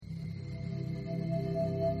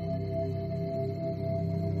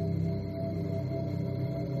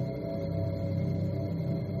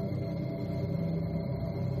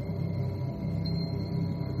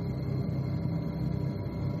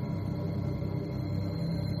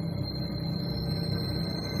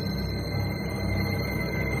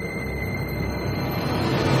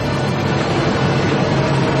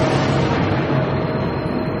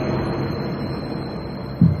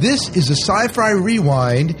This is a Sci-Fi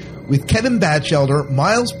Rewind with Kevin Batchelder,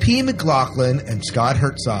 Miles P. McLaughlin, and Scott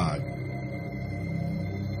Herzog.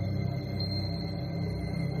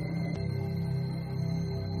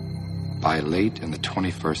 By late in the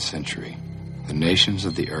 21st century, the nations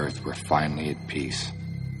of the Earth were finally at peace,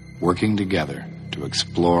 working together to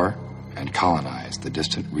explore and colonize the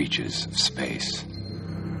distant reaches of space.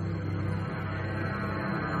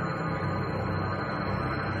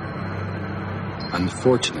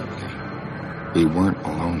 Unfortunately, we weren't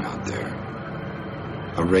alone out there.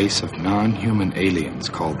 A race of non-human aliens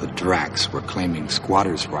called the Drax were claiming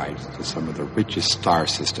squatters' rights to some of the richest star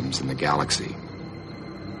systems in the galaxy.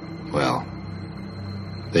 Well,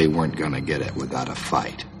 they weren't gonna get it without a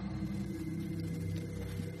fight.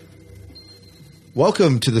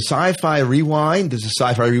 Welcome to the Sci-Fi Rewind. This is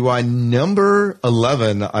Sci-Fi Rewind number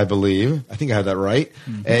 11, I believe. I think I have that right.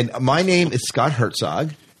 Mm-hmm. And my name is Scott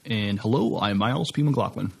Herzog. And hello, I'm Miles P.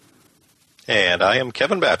 McLaughlin. And I am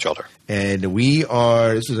Kevin Batchelder. And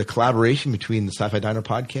this is a collaboration between the Sci-Fi Diner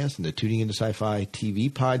podcast and the Tuning into Sci-Fi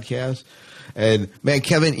TV podcast. And man,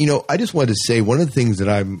 Kevin, I just wanted to say one of the things that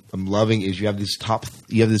I'm loving is you have this top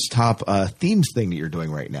themes thing that you're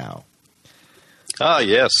doing right now. Ah,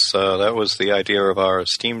 yes. That was the idea of our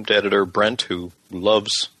esteemed editor, Brent, who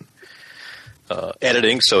loves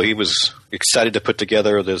editing. So he was excited to put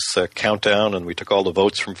together this countdown, and we took all the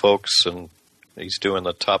votes from folks, and he's doing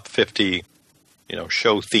the top 50,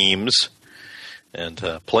 show themes, and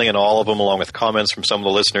playing all of them along with comments from some of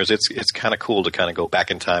the listeners. It's kind of cool to kind of go back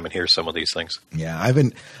in time and hear some of these things. Yeah, I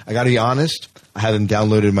got to be honest, I haven't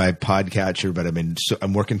downloaded my podcatcher, but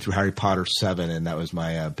I'm working through Harry Potter 7, and that was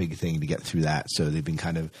my big thing to get through that. So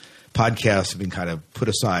podcasts have been kind of put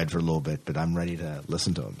aside for a little bit, but I'm ready to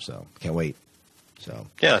listen to them. So can't wait. So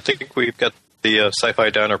yeah, I think we've got the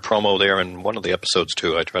Sci-Fi Diner promo there in one of the episodes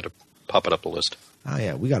too. I tried to pop it up the list. Oh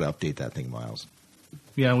yeah, we got to update that thing, Miles.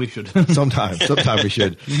 Yeah, we should. Sometime we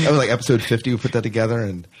should. That was like episode 50. We put that together,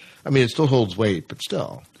 and I mean, it still holds weight, but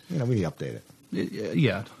still, we need to update it.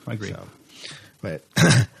 Yeah, I agree. So, but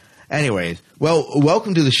anyways, well,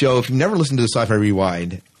 welcome to the show. If you've never listened to the Sci-Fi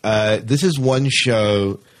Rewind, this is one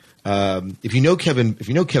show. If you know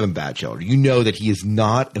Kevin Batchelder, you know that he is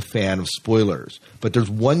not a fan of spoilers. But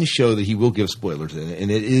there's one show that he will give spoilers in,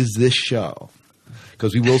 and it is this show,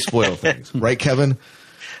 because we will spoil things, right, Kevin?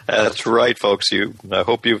 That's right, folks. I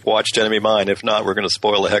hope you've watched Enemy Mine. If not, we're going to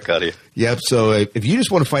spoil the heck out of you. Yep. So if you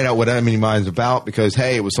just want to find out what Enemy Mine is about, because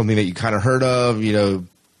hey, it was something that you kind of heard of,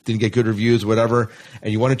 didn't get good reviews, whatever,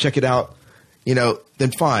 and you want to check it out,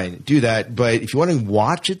 then fine, do that. But if you want to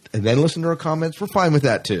watch it and then listen to our comments, we're fine with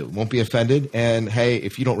that too. Won't be offended. And hey,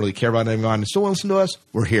 if you don't really care about Enemy Mine and still want to listen to us,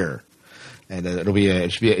 we're here, and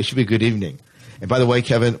it should be a good evening. And by the way,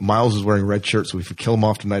 Kevin, Miles is wearing a red shirt, so if we kill him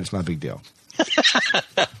off tonight, it's not a big deal.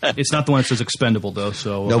 It's not the one that says expendable, though.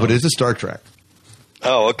 So no, but it is a Star Trek.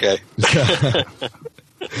 Oh, okay.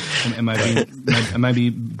 Am I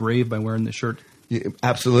being brave by wearing this shirt? Yeah,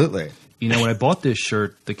 absolutely. When I bought this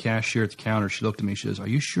shirt, the cashier at the counter, she looked at me. She says, "Are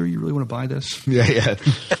you sure you really want to buy this?" Yeah.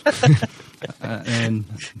 And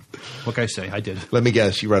what can I say? I did. Let me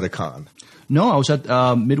guess. You read a con. No, I was at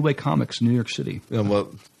Midway Comics in New York City.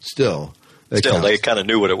 Well, still. They kind of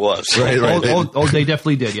knew what it was. Right. They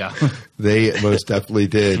definitely did, yeah. They most definitely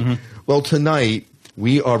did. Mm-hmm. Well, tonight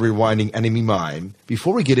we are rewinding Enemy Mine.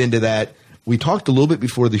 Before we get into that, we talked a little bit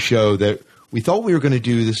before the show that we thought we were going to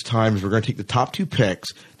do this time is we're going to take the top 2 picks.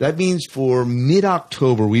 That means for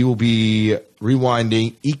mid-October, we will be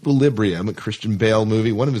rewinding Equilibrium, a Christian Bale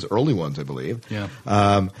movie, one of his early ones, I believe. Yeah.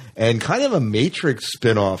 And kind of a Matrix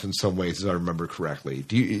spinoff in some ways, as I remember correctly.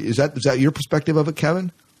 Is that your perspective of it,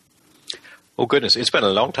 Kevin? Oh, goodness. It's been a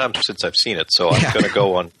long time since I've seen it, so I'm going to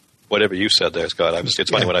go on whatever you said there, Scott.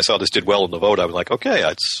 It's funny, when I saw this did well in the vote, I was like, okay,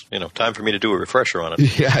 it's time for me to do a refresher on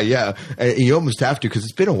it. Yeah. And you almost have to, because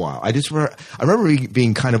it's been a while. I remember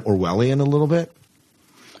being kind of Orwellian a little bit.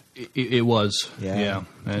 It was, yeah.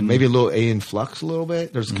 And maybe a little A in flux a little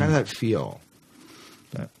bit. There's kind of that feel.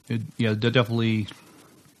 Definitely.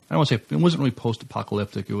 I don't want to say, it wasn't really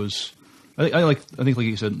post-apocalyptic. It was, I think like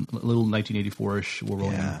you said, a little 1984-ish.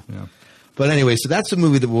 Yeah. But anyway, so that's the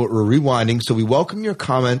movie that we're rewinding. So we welcome your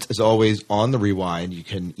comments, as always, on the rewind. You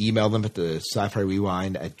can email them at the sci-fi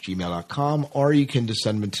rewind at gmail.com, or you can just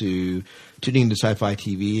send them to Tuning into Sci-Fi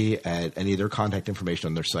TV at any of their contact information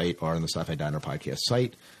on their site or on the Sci-Fi Diner podcast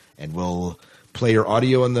site. And we'll play your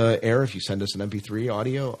audio on the air if you send us an MP3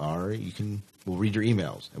 audio, or we'll read your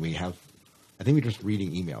emails. And I think we're just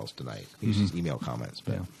reading emails tonight. These just email comments.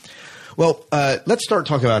 But. Yeah. Well, let's start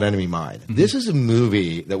talking about Enemy Mine. Mm-hmm. This is a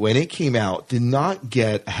movie that when it came out did not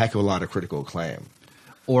get a heck of a lot of critical acclaim.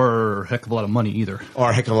 or a heck of a lot of money either. Or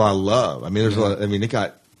a heck of a lot of love. I mean, there's a lot. I mean, it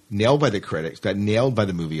got nailed by the critics, got nailed by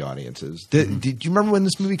the movie audiences. Did you remember when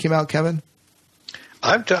this movie came out, Kevin?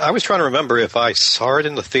 I was trying to remember if I saw it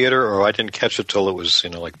in the theater or I didn't catch it till it was,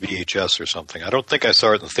 like VHS or something. I don't think I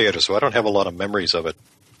saw it in the theater, so I don't have a lot of memories of it,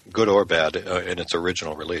 good or bad, in its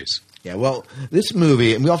original release. Yeah, well, this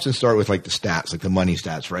movie, and we often start with like the stats, like the money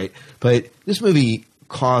stats, right? But this movie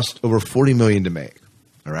cost over $40 million to make.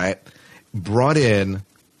 All right, brought in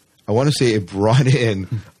about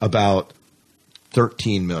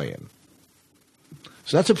 $13 million.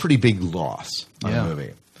 So that's a pretty big loss on the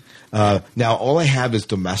movie. Now, all I have is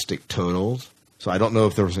domestic totals, so I don't know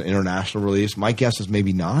if there was an international release. My guess is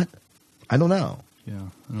maybe not. I don't know. Yeah,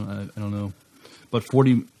 I don't know. But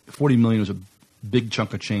 $40 million was a big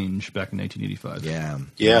chunk of change back in 1985.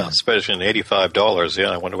 Yeah, especially in $85.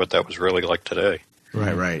 Yeah, I wonder what that was really like today.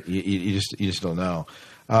 Right. You just don't know.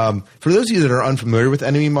 For those of you that are unfamiliar with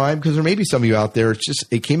Enemy Mine, because there may be some of you out there,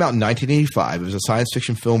 it came out in 1985. It was a science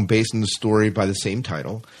fiction film based on the story by the same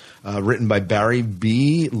title, written by Barry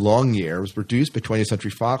B. Longyear. It was produced by 20th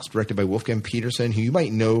Century Fox, directed by Wolfgang Peterson, who you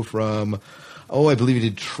might know from, I believe he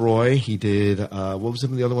did Troy. He did, what was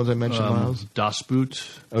some of the other ones I mentioned, Miles? Das Boot.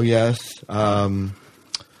 Oh, yes.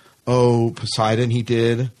 Poseidon he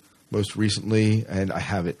did most recently, and I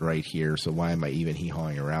have it right here, so why am I even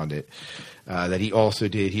hee-hawing around it? That he also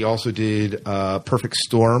did. He also did Perfect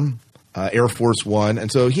Storm, Air Force One, and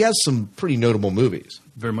so he has some pretty notable movies.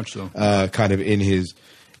 Very much so. Kind of in his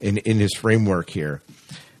framework here.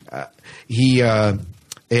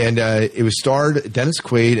 It was starred Dennis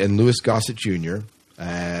Quaid and Louis Gossett Jr.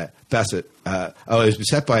 Bassett. It was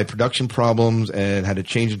beset by production problems and had to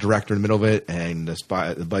change the director in the middle of it, and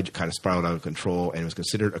the budget kind of spiraled out of control, and it was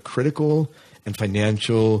considered a critical and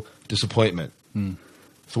financial disappointment.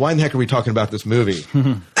 So why in the heck are we talking about this movie?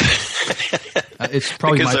 It's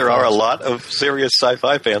probably because there are a lot of serious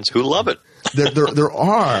sci-fi fans who love it. There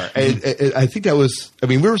are. And I think that was – I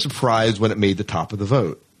mean, we were surprised when it made the top of the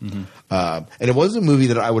vote. And it wasn't a movie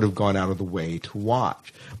that I would have gone out of the way to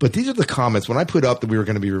watch. But these are the comments. When I put up that we were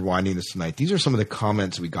going to be rewinding this tonight, these are some of the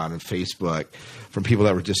comments we got on Facebook from people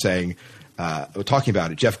that were just saying – talking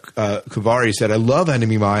about it. Jeff Kuvari said, I love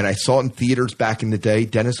Enemy Mine. I saw it in theaters back in the day.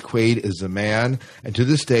 Dennis Quaid is the man. And to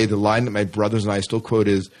this day, the line that my brothers and I still quote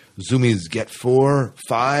is, Zoomies get 4,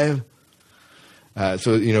 5.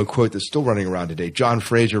 Quote that's still running around today. John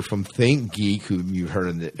Fraser from Think Geek, who you heard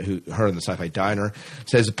in the Sci-Fi Diner,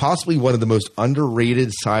 says possibly one of the most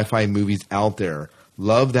underrated sci-fi movies out there.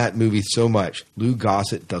 Love that movie so much. Lou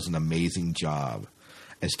Gossett does an amazing job.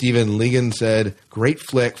 And Stephen Ligon said, great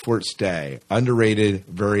flick for its day. Underrated,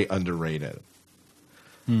 very underrated.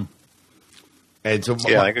 And so,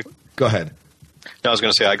 go ahead. No, I was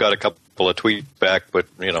going to say I got a couple of tweets back, but,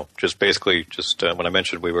 just basically when I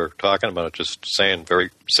mentioned we were talking about it, just saying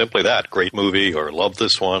very simply that, great movie or love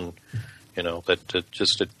this one, that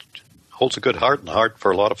it holds a good heart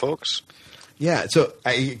for a lot of folks. Yeah. So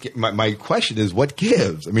my question is, what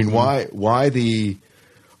gives? I mean, why the...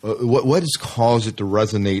 What has caused it to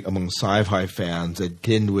resonate among sci-fi fans that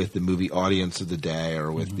didn't with the movie audience of the day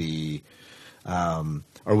or with the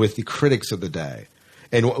critics of the day?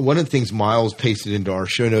 And one of the things Miles pasted into our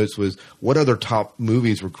show notes was what other top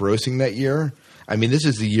movies were grossing that year. I mean, this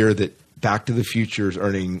is the year that Back to the Future is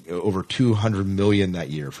earning over $200 million that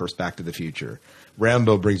year. First Back to the Future.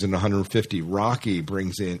 Rambo brings in 150. Rocky IV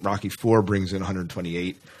brings in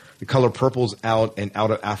 128. The Color Purple's out, and Out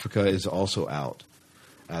of Africa is also out.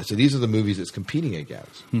 So these are the movies it's competing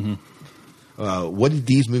against. What did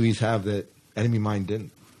these movies have that Enemy Mine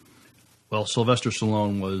didn't? Well, Sylvester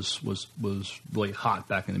Stallone was really hot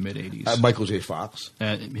back in the mid '80s. Michael J. Fox,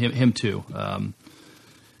 and him too.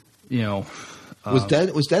 Was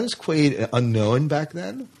Dennis Quaid unknown back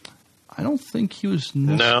then? I don't think he was.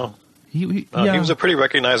 No, he was a pretty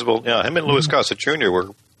recognizable. Yeah, him and Louis Gossett Jr.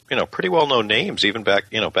 were pretty well known names even back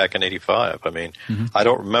back in '85. I mean, I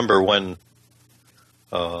don't remember when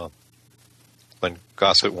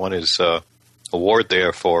Gossett won his award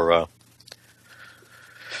there for, and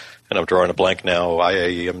I'm drawing a blank now,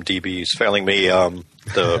 IMDb's failing me, what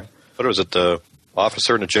was it, the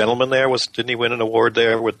Officer and a Gentleman there, didn't he win an award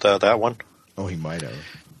there with that one? Oh, he might have.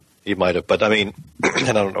 He might have, but I mean, and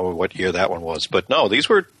I don't know what year that one was, but no, these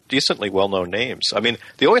were decently well-known names. I mean,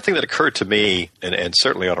 the only thing that occurred to me, and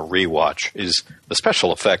certainly on a rewatch, is the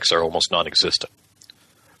special effects are almost non-existent.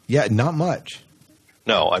 Yeah, not much.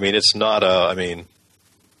 No, I mean, it's not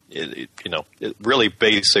really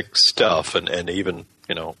basic stuff, and even,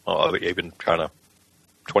 even kind of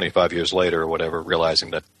 25 years later or whatever, realizing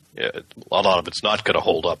that a lot of it's not going to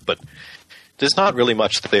hold up, but there's not really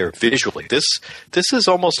much there visually. This is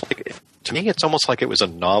almost like, to me, it's almost like it was a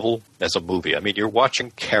novel as a movie. I mean, you're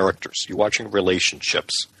watching characters, you're watching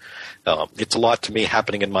relationships. It's a lot to me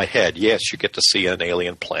happening in my head. Yes, you get to see an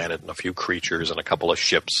alien planet and a few creatures and a couple of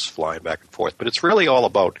ships flying back and forth, but it's really all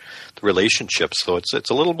about the relationships. So it's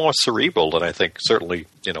a little more cerebral than I think certainly,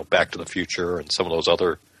 Back to the Future and some of those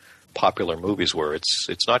other popular movies where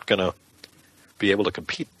it's not going to be able to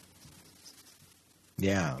compete.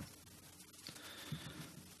 Yeah.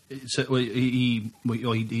 So, he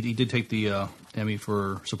did take the Emmy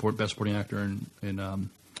for best supporting actor in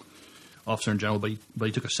Officer in General, but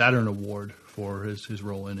he took a Saturn Award for his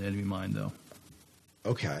role in Enemy Mine, though.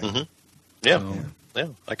 Okay. Mm-hmm. Yeah,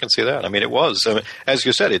 I can see that. I mean, it was as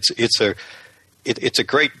you said, it's a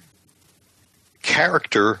great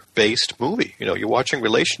character-based movie. You're watching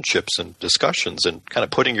relationships and discussions and kind of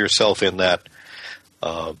putting yourself in that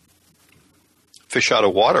fish out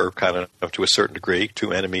of water kind of to a certain degree,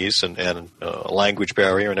 two enemies and a language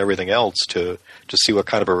barrier and everything else to see what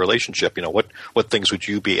kind of a relationship, what things would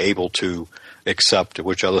you be able to accept,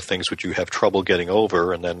 which other things would you have trouble getting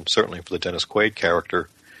over, and then certainly for the Dennis Quaid character,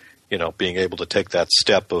 being able to take that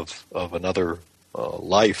step of another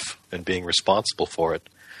life and being responsible for it.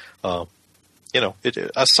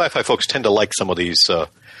 Us sci-fi folks tend to like some of these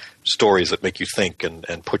stories that make you think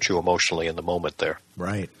and put you emotionally in the moment there.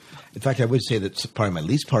 Right. In fact, I would say that probably my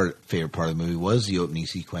least favorite part of the movie was the opening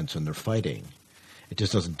sequence when they're fighting. It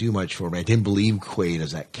just doesn't do much for me. I didn't believe Quaid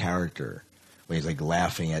as that character when he's like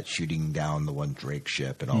laughing at shooting down the one Drake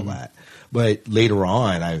ship and all that. But later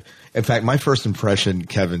on, in fact, my first impression,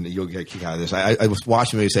 Kevin, you'll get a kick out of this. I was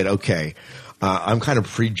watching the movie and said, okay, I'm kind of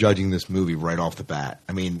prejudging this movie right off the bat.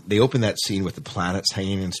 I mean, they open that scene with the planets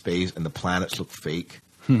hanging in space and the planets look fake.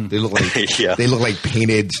 They look like they look like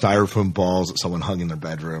painted styrofoam balls that someone hung in their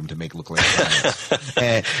bedroom to make it look like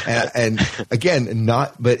planets. and again,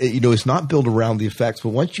 it's not built around the effects. But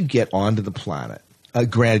once you get onto the planet,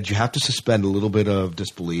 granted, you have to suspend a little bit of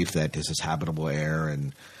disbelief that this is habitable air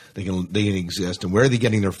and they can exist, and where are they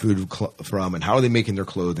getting their food from, and how are they making their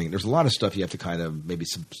clothing? There's a lot of stuff you have to kind of maybe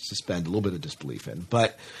suspend a little bit of disbelief in,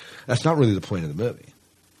 but that's not really the point of the movie.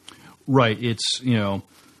 Right. It's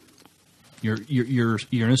You're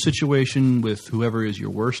in a situation with whoever is your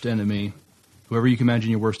worst enemy, whoever you can imagine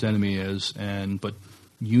your worst enemy is, but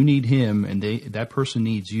you need him, and that person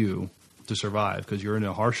needs you to survive because you're in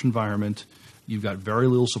a harsh environment. You've got very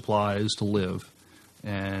little supplies to live,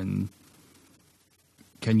 and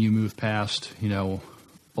can you move past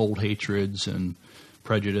old hatreds and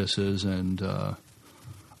prejudices, and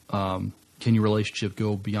can your relationship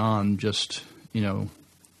go beyond just your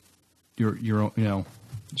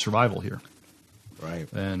survival here? Right.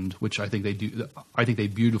 And which I think they do. I think they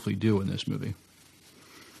beautifully do in this movie.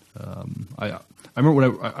 I remember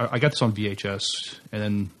when I got this on VHS, and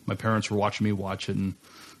then my parents were watching me watch it, and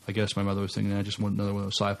I guess my mother was thinking I just want another one of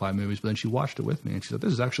those sci-fi movies. But then she watched it with me, and she said,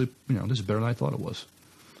 "This is actually this is better than I thought it was,"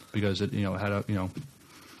 because it had a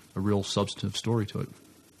real substantive story to it.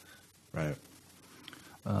 Right.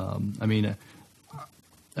 I mean, I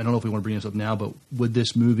don't know if we want to bring this up now, but would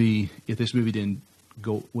this movie, if this movie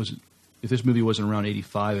wasn't around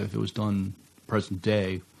 85, if it was done present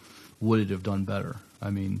day, would it have done better?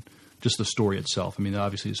 I mean, just the story itself. I mean,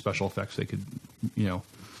 obviously the special effects they could,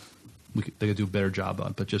 they could do a better job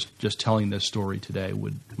on. But just telling this story today,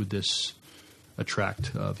 would this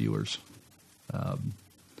attract viewers?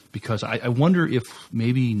 Because I wonder if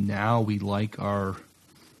maybe now we like our.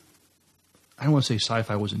 I don't want to say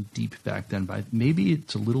sci-fi wasn't deep back then, but maybe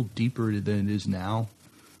it's a little deeper than it is now.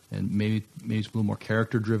 And maybe it's a little more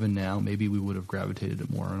character driven now. Maybe we would have gravitated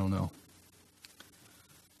it more. I don't know.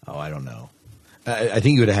 Oh, I don't know. I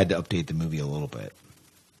think you would have had to update the movie a little bit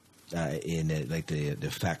in it, like the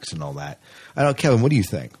effects and all that. I don't know, Kevin. What do you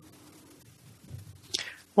think?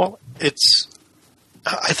 Well,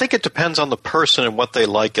 I think it depends on the person and what they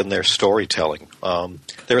like in their storytelling.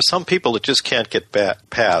 There are some people that just can't get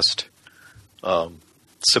past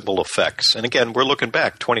simple effects. And again, we're looking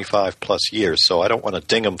back 25 plus years, so I don't want to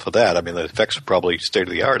ding them for that. I mean, the effects were probably state of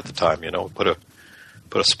the art at the time.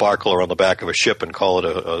 Put a sparkler on the back of a ship and call it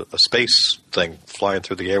a space thing flying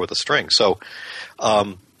through the air with a string. So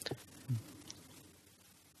I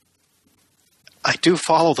do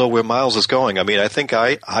follow, though, where Miles is going. I mean, I think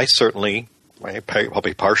I certainly,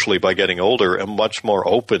 probably partially by getting older, am much more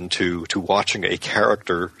open to watching a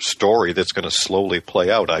character story that's going to slowly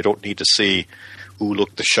play out. I don't need to see, ooh,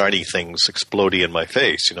 look, the shiny things exploding in my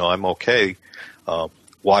face. I'm okay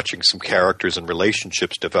watching some characters and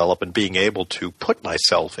relationships develop and being able to put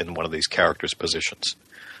myself in one of these characters' positions,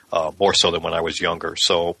 more so than when I was younger.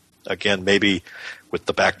 So again, maybe with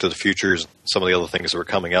the Back to the Futures, some of the other things that were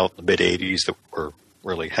coming out in the mid-'80s that were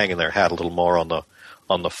really hanging their hat a little more on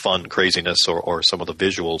the fun craziness or some of the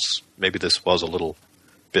visuals, maybe this was a little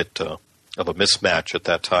bit of a mismatch at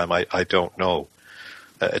that time. I don't know.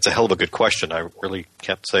 It's a hell of a good question. I really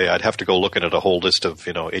can't say. I'd have to go looking at a whole list of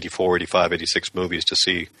 84, 85, 86 movies to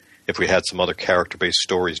see if we had some other character-based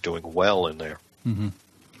stories doing well in there. Mm-hmm.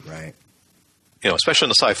 Right. Especially on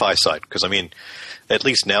the sci-fi side, because, I mean, at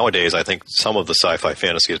least nowadays, I think some of the sci-fi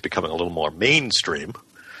fantasy is becoming a little more mainstream.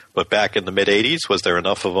 But back in the mid-'80s, was there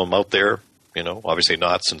enough of them out there? Obviously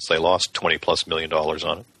not, since they lost $20+ million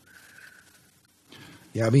on it.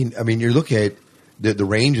 Yeah, I mean, you look at the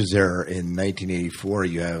ranges there in 1984.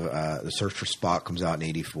 You have The Search for Spock comes out in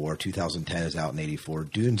 84. 2010 is out in 84.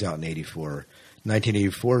 Dune's out in 84.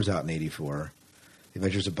 1984 is out in 84. The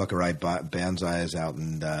Adventures of Buckaroo Banzai is out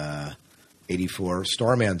in 84.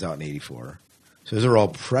 Starman's out in 84. So those are all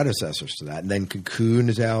predecessors to that. And then Cocoon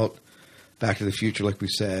is out. Back to the Future, like we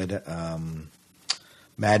said.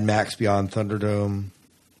 Mad Max Beyond Thunderdome.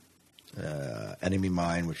 Enemy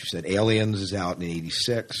Mine, which you said. Aliens is out in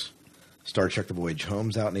 86. Star Trek The Voyage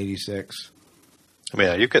Home's out in 86. I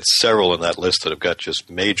mean, you've got several in that list that have got just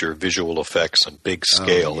major visual effects and big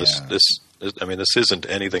scale. Oh, yeah. This isn't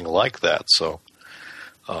anything like that. So,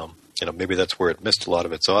 maybe that's where it missed a lot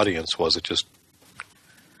of its audience. Was it just,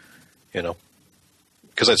 because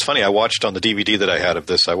it's funny. I watched on the DVD that I had of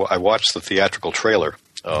this. I watched the theatrical trailer,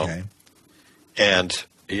 Okay. and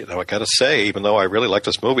I got to say, even though I really liked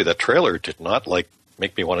this movie, that trailer did not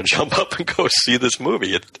make me want to jump up and go see this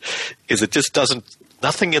movie. It just doesn't.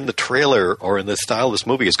 Nothing in the trailer or in the style of this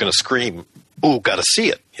movie is going to scream, "Ooh, got to see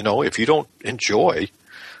it." If you don't enjoy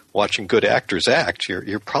watching good actors act,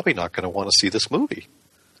 you're probably not going to want to see this movie.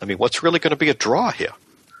 I mean, what's really going to be a draw here?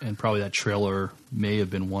 And probably that trailer may have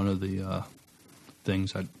been one of the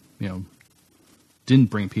things that didn't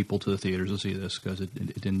bring people to the theaters to see this, because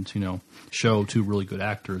it didn't show two really good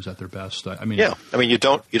actors at their best. I mean, you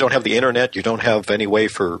don't have the internet, you don't have any way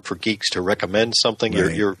for geeks to recommend something.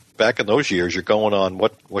 Right. You're back in those years. You're going on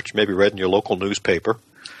what you maybe read in your local newspaper.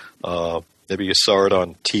 Maybe you saw it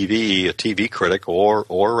on TV, a TV critic,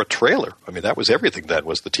 or a trailer. I mean, that was everything then,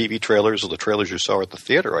 was the TV trailers or the trailers you saw at the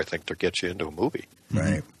theater, I think, to get you into a movie.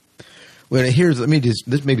 Right. Well, maybe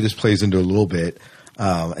this plays into a little bit,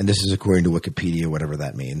 and this is according to Wikipedia, whatever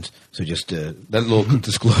that means. So just that little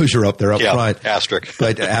disclosure up there up front. Asterisk.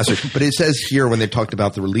 But it says here when they talked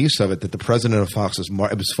about the release of it that the president of Fox's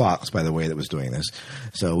it was Fox, by the way, that was doing this.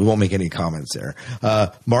 So we won't make any comments there.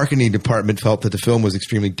 Marketing department felt that the film was an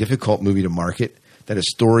extremely difficult movie to market, that a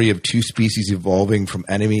story of two species evolving from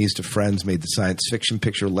enemies to friends made the science fiction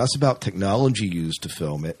picture less about technology used to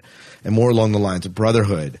film it and more along the lines of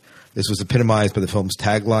brotherhood. This was epitomized by the film's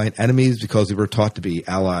tagline, enemies because they were taught to be,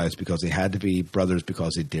 allies because they had to be, brothers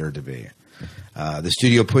because they dared to be. The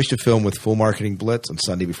studio pushed the film with full marketing blitz on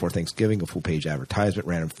Sunday before Thanksgiving. A full-page advertisement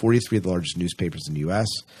ran in 43 of the largest newspapers in the U.S.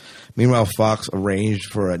 Meanwhile, Fox arranged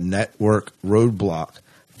for a network roadblock.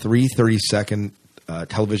 3 30-second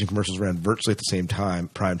television commercials ran virtually at the same time,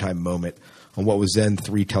 primetime moment, on what was then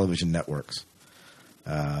 3 television networks.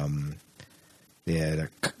 They had a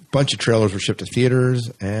bunch of trailers were shipped to theaters,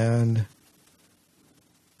 and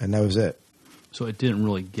that was it. So it didn't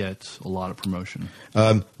really get a lot of promotion.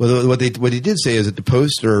 Well, what they did say is that the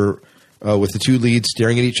poster with the two leads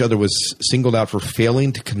staring at each other was singled out for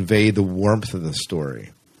failing to convey the warmth of the story.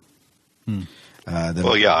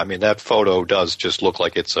 I mean, that photo does just look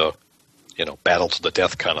like it's a battle to the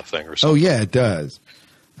death kind of thing or something. Oh yeah, it does.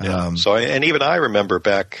 Yeah. And even I remember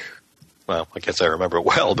back. Well, I guess I remember it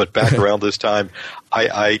well, but back around this time,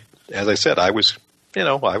 I as I said, I was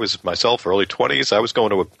myself early 20s. I was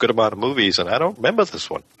going to a good amount of movies, and I don't remember this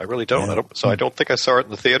one. I really don't. Yeah. I don't think I saw it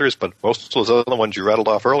in the theaters, but most of those other ones you rattled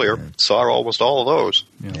off earlier, saw almost all of those.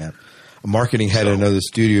 Yeah. A marketing head at another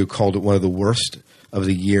studio called it one of the worst of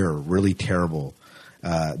the year. Really terrible.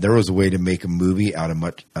 There was a way to make a movie out of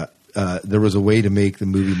much. There was a way to make the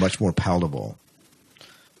movie much more palatable.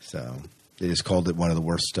 So they just called it one of the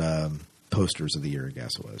worst posters of the year, I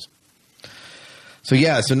guess it was. So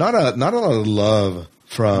yeah, so not a lot of love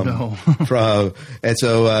from and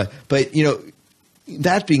so but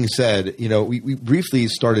that being said, we briefly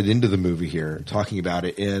started into the movie here talking about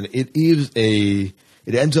it, and it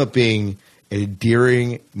ends up being an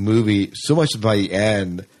endearing movie so much by the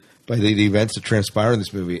end, by the events that transpire in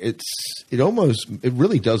this movie. It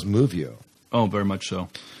really does move you. Oh, very much so.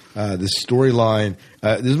 The storyline.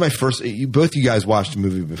 This is my first. Both you guys watched the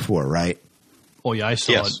movie before, right? Oh yeah, I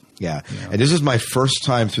saw Yes. it. Yeah. And this is my first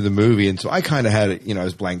time through the movie. And so I kind of had it, I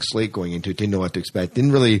was blank slate going into it, didn't know what to expect.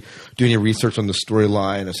 Didn't really do any research on the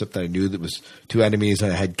storyline, except that I knew that it was two enemies.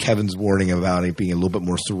 And I had Kevin's warning about it being a little bit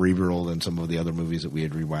more cerebral than some of the other movies that we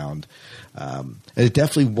had rewound. And it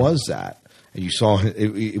definitely was that. And you saw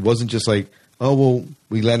it wasn't just like, oh, well,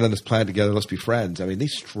 we landed on this planet together, let's be friends. I mean, they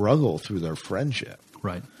struggle through their friendship.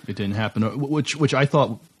 Right. It didn't happen, which I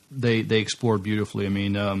thought they explored beautifully. I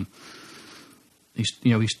mean,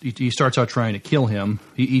 he starts out trying to kill him.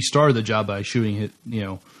 He started the job by shooting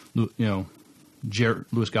Louis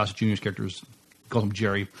Gossett Jr.'s character calls him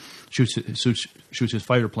Jerry, shoots his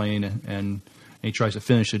fighter plane, and he tries to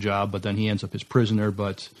finish the job, but then he ends up his prisoner.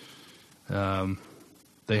 But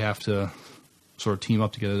they have to sort of team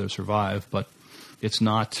up together to survive. But it's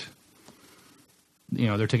not,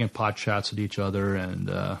 they're taking pot shots at each other, and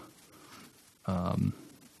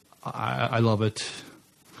I love it.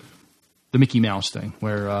 The Mickey Mouse thing,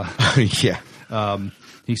 where Yeah.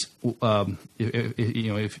 he's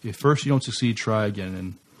if first you don't succeed, try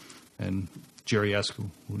again. And Jerry asks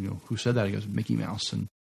who said that. He goes, Mickey Mouse. And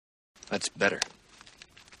that's better.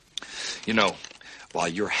 While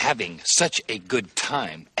you're having such a good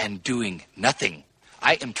time and doing nothing,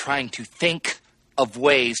 I am trying to think of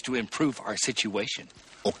ways to improve our situation.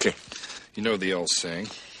 Okay. You know the old saying.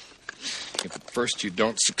 If at first you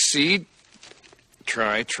don't succeed,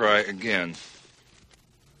 try again.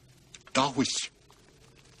 Dawish,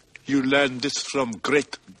 you learned this from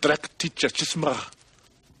great Drac teacher Chisma.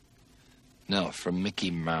 No, from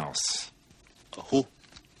Mickey Mouse. Who?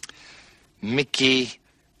 Mickey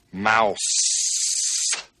Mouse.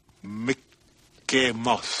 Mickey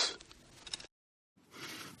Mouse.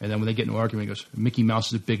 then when they get into an argument, he goes, Mickey Mouse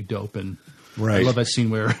is a big dope. And Right. I love that scene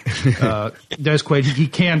where Dennis Quaid, he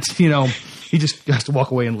can't, he just has to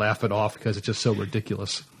walk away and laugh it off because it's just so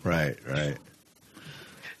ridiculous. Right.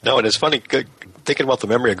 No, and it's funny thinking about the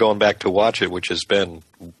memory of going back to watch it, which has been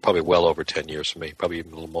probably well over 10 years for me, probably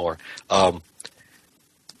even a little more.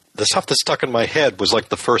 The stuff that stuck in my head was like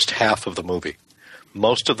the first half of the movie.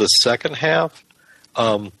 Most of the second half,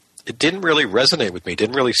 it didn't really resonate with me,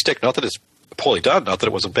 didn't really stick. Not that it's poorly done, not that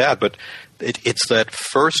it wasn't bad, but it's that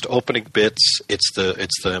first opening bits. It's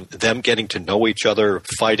them getting to know each other,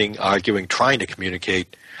 fighting, arguing, trying to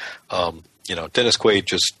communicate. Dennis Quaid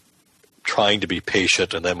just trying to be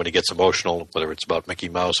patient, and then when he gets emotional, whether it's about Mickey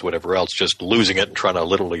Mouse or whatever else, just losing it and trying to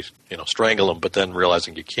literally, strangle him, but then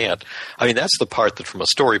realizing you can't. I mean, that's the part that, from a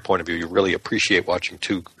story point of view, you really appreciate watching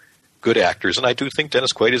two good actors, and I do think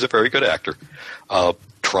Dennis Quaid is a very good actor,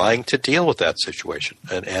 trying to deal with that situation.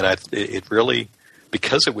 And it really,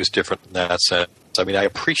 because it was different in that sense, I mean, I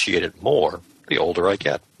appreciate it more the older I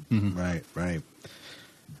get. Mm-hmm. Right.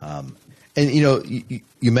 And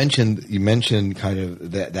you mentioned kind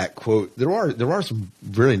of that quote. There are some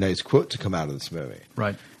really nice quotes that come out of this movie,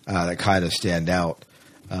 Right. That kind of stand out.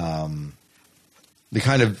 They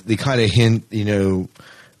kind of hint,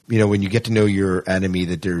 when you get to know your enemy,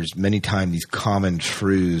 that there's many times these common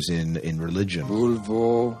truths in religion.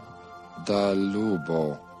 Vulvo da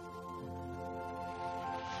lubo.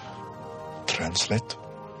 Translate.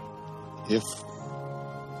 If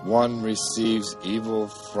one receives evil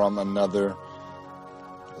from another,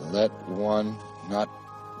 let one not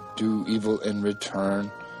do evil in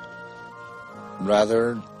return.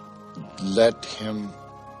 Rather, let him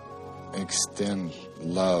extend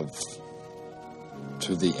love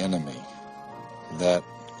to the enemy, that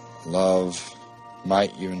love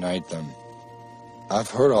might unite them. I've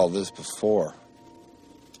heard all this before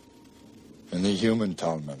in the human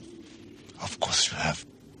Talmud. Of course you have.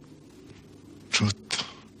 Truth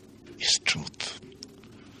is truth.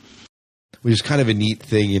 Which is kind of a neat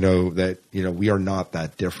thing, that we are not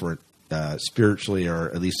that different spiritually, or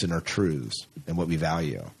at least in our truths and what we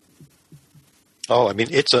value. Oh, I mean,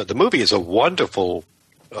 the movie is a wonderful,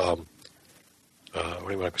 what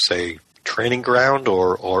do you want to say, training ground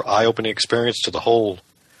or eye-opening experience to the whole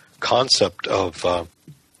concept of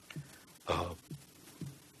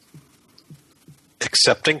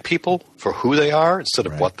accepting people for who they are instead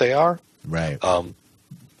of what they are. Right.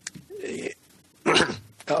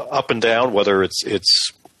 Up and down, whether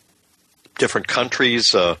it's different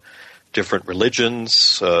countries, different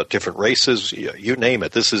religions, different races, you name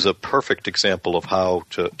it. This is a perfect example of how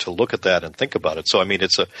to look at that and think about it. So, I mean,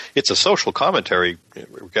 it's a social commentary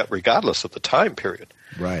regardless of the time period.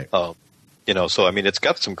 Right. So, I mean, it's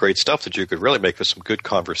got some great stuff that you could really make for some good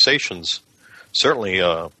conversations. Certainly,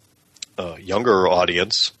 younger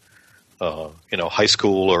audience, high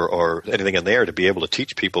school or anything in there, to be able to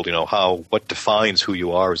teach people, what defines who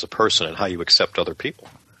you are as a person and how you accept other people.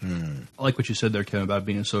 I like what you said there, Kevin, about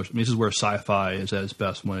being a social. I mean, this is where sci-fi is at its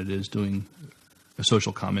best, when it is doing a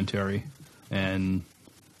social commentary. And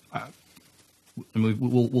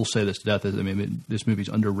we'll say this to death. I mean, this movie's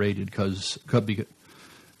underrated because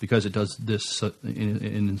it does this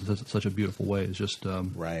in such a beautiful way. It's just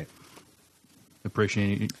right.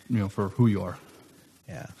 Appreciating for who you are.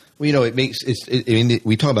 Yeah. Well, it makes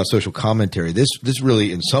we talk about social commentary. This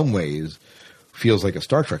really, in some ways, feels like a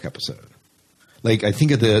Star Trek episode. Like, I think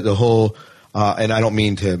of the whole, and I don't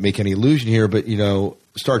mean to make any illusion here, but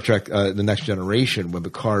Star Trek: The Next Generation, when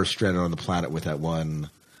Picard is stranded on the planet with that one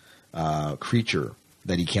creature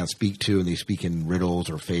that he can't speak to, and they speak in riddles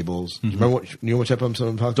or fables. Mm-hmm. Remember which episode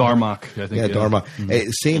I'm talking about? Darmok, I think. Yeah, Darmok.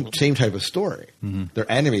 Mm-hmm. Same type of story. Mm-hmm.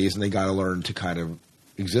 They're enemies, and they got to learn to kind of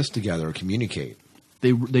exist together or communicate.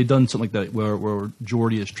 They've done something like that where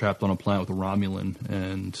Geordi is trapped on a planet with a Romulan,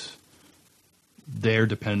 and they're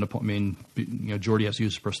dependent upon. I mean, Geordi has to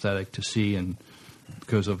use his prosthetic to see, and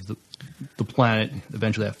because of the planet,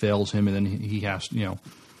 eventually that fails him, and then he has, the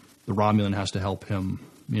Romulan has to help him.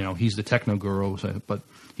 He's the techno guru, but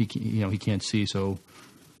he can't see. So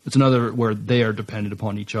it's another where they are dependent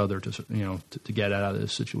upon each other to get out of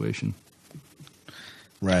this situation.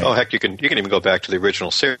 Right. Oh, heck, you can even go back to the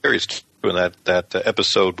original series in that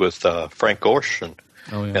episode with Frank Gorsh and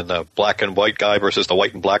the black and white guy versus the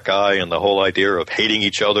white and black guy, and the whole idea of hating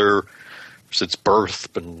each other since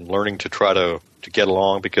birth and learning to try to get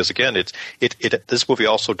along. Because again, this movie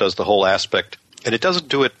also does the whole aspect. And it doesn't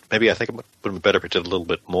do it. Maybe I think it would have been better if it did a little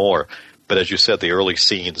bit more. But as you said, the early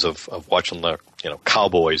scenes of watching the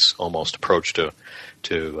cowboys almost approach to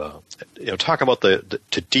talk about to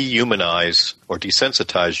dehumanize or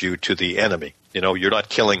desensitize you to the enemy. You're not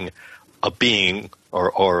killing a being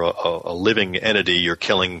or a living entity. You're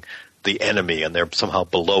killing the enemy, and they're somehow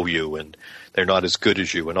below you, and they're not as good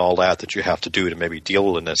as you, and all that you have to do to maybe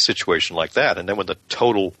deal in a situation like that. And then when the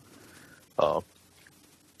total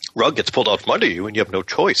rug gets pulled out from under you, and you have no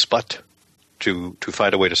choice but to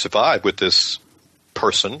find a way to survive with this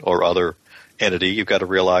person or other entity, you've got to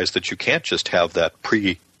realize that you can't just have that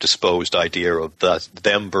predisposed idea of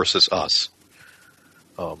them versus us.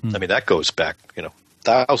 I mean, that goes back,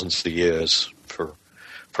 thousands of years for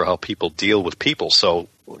how people deal with people. So,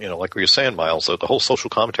 like we were saying, Miles, the whole social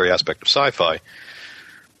commentary aspect of sci-fi,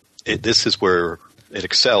 this is where it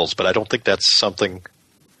excels. But I don't think that's something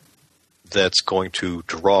that's going to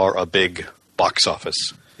draw a big box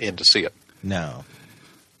office in to see it. No.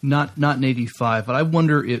 Not in '85, but I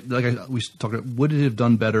wonder if, we talked about, would it have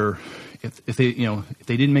done better if they if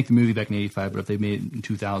they didn't make the movie back in '85, but if they made it in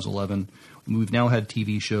 2011? We've now had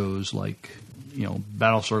TV shows like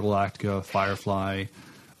Battlestar Galactica, Firefly.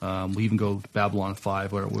 We even go to Babylon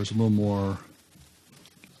 5, where it was a little more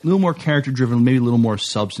character driven, maybe a little more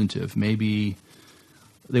substantive. Maybe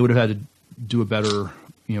they would have had to do a better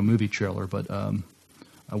movie trailer, but I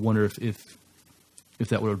wonder if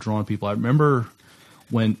that would have drawn people. I remember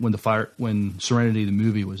when Serenity the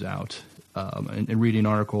movie was out, and reading an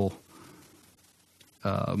article.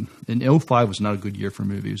 And 2005 was not a good year for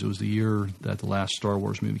movies. It was the year that the last Star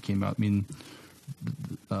Wars movie came out. I mean,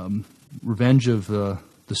 Revenge of the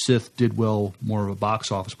Sith did well, more of a box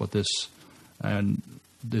office, but this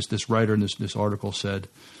writer in this article said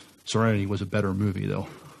Serenity was a better movie, though.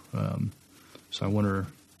 So I wonder.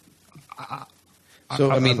 I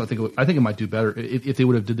think it might do better if they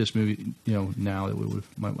would have did this movie. Now it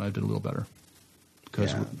might have done a little better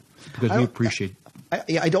because we appreciate.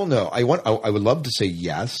 I don't know. I would love to say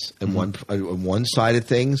yes on one side of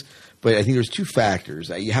things, but I think there's two factors.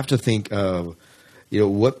 You have to think of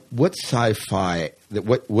what sci-fi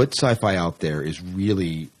out there is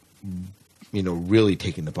really really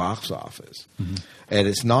taking the box office, and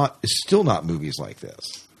it's still not movies like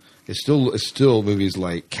this. It's still movies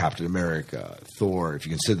like Captain America, Thor, if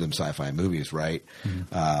you consider them sci-fi movies, right?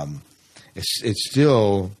 Mm-hmm. It's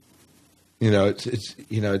still,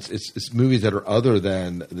 it's movies that are other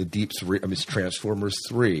than the deep. I mean, it's Transformers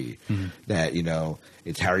 3, that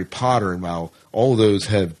it's Harry Potter, and while all of those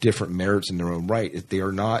have different merits in their own right, they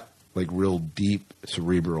are not like real deep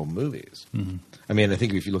cerebral movies. Mm-hmm. I mean, I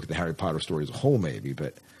think if you look at the Harry Potter story as a whole, maybe,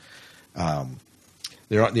 but.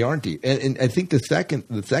 They aren't deep, and I think the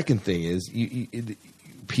second thing is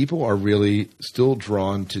people are really still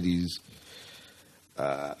drawn to these.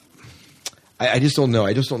 I just don't know.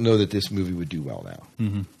 I just don't know that this movie would do well now.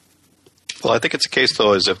 Mm-hmm. Well, I think it's a case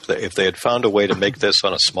though, is if they had found a way to make this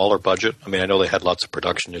on a smaller budget. I mean, I know they had lots of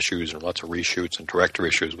production issues and lots of reshoots and director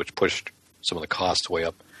issues, which pushed some of the costs way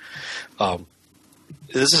up.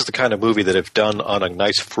 This is the kind of movie that, if done on a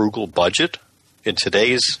nice frugal budget. In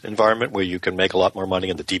today's environment, where you can make a lot more money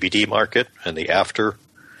in the DVD market and the after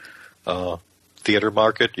theater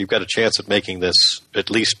market, you've got a chance at making this at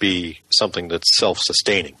least be something that's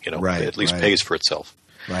self-sustaining. Right, at least right. pays for itself.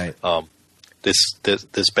 Right.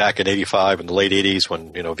 This back in '85 in the late '80s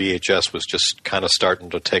when VHS was just kind of starting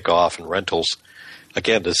to take off in rentals.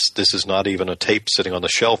 Again, this is not even a tape sitting on the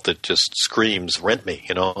shelf that just screams "rent me."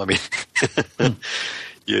 I mean,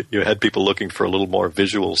 you had people looking for a little more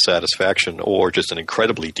visual satisfaction or just an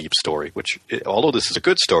incredibly deep story. Which, although this is a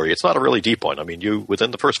good story, it's not a really deep one. I mean,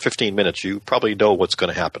 within the first 15 minutes, you probably know what's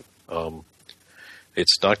going to happen.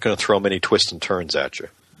 It's not going to throw many twists and turns at you.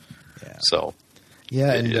 Yeah. So,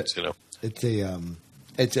 yeah, and I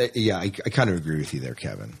kind of agree with you there,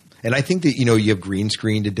 Kevin. And I think that, you have green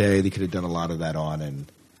screen today. They could have done a lot of that on, and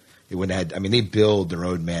it wouldn't have had, I mean, they build their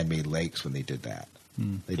own man-made lakes when they did that.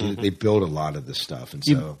 They build a lot of this stuff. And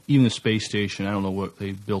so even the space station, I don't know what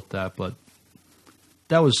they built that, but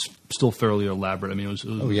that was still fairly elaborate. I mean, it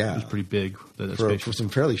was pretty big. That space for some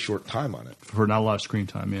fairly short time on it. For not a lot of screen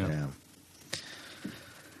time, yeah.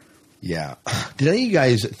 Yeah. Did any of you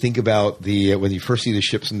guys think about when you first see the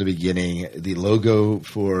ships in the beginning, the logo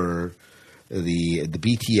for the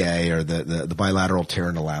BTA or the bilateral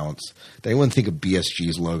Terran allowance? Did anyone think of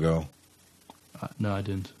BSG's logo? No, I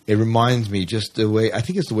didn't. It reminds me just the way, I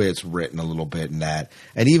think it's the way it's written a little bit in that.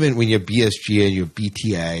 And even when you have BSG and you have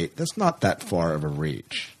BTA, that's not that far of a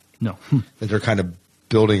reach. No. That they're kind of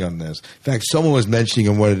building on this. In fact, someone was mentioning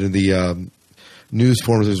in one of the news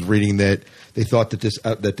forums I was reading that they thought that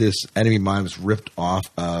this enemy mine was ripped off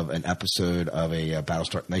of an episode of a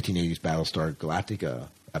 1980s Battlestar Galactica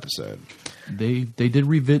episode. They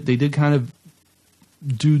did kind of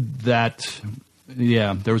do that.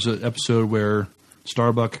 Yeah, there was an episode where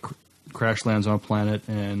Starbuck crash lands on a planet,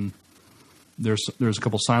 and there's a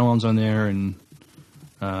couple Cylons on there, and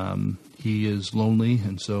he is lonely,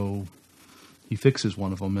 and so he fixes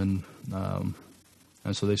one of them,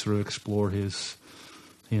 and so they sort of explore his,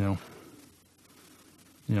 him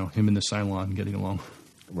and the Cylon getting along.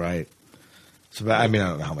 Right. So, I mean, I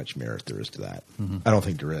don't know how much merit there is to that. Mm-hmm. I don't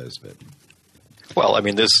think there is, but. Well, I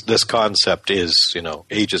mean, this concept is,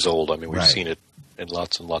 ages old. I mean, we've right. seen it in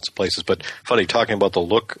lots and lots of places. But funny, talking about the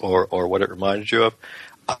look or what it reminded you of,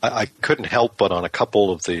 I couldn't help but on a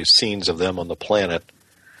couple of the scenes of them on the planet,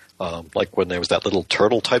 like when there was that little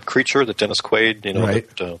turtle-type creature that Dennis Quaid, right.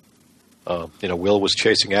 that Will was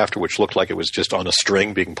chasing after, which looked like it was just on a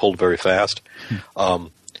string being pulled very fast.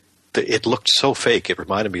 It looked so fake. It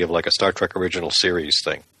reminded me of like a Star Trek original series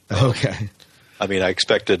thing. Okay. I mean, I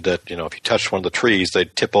expected that, if you touched one of the trees,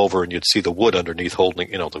 they'd tip over and you'd see the wood underneath holding,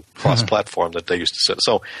 the cross platform that they used to sit.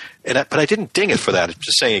 So, but I didn't ding it for that. It's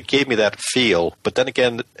just saying it gave me that feel. But then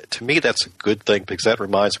again, to me, that's a good thing because that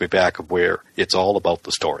reminds me back of where it's all about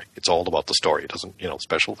the story. It's all about the story. It doesn't,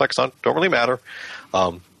 special effects don't really matter.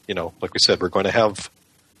 Like we said, we're going to have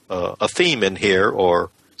a theme in here or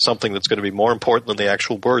something that's going to be more important than the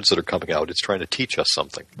actual words that are coming out. It's trying to teach us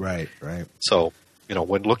something. Right, right. So,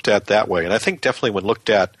 when looked at that way, and I think definitely when looked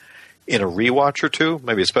at in a rewatch or two,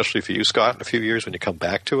 maybe especially for you, Scott, in a few years when you come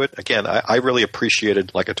back to it, again, I really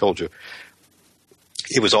appreciated, like I told you,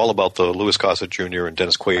 it was all about the Louis Gossett Jr. and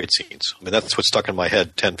Dennis Quaid scenes. I mean, that's what stuck in my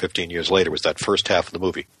head 10, 15 years later was that first half of the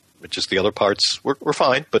movie. Just the other parts were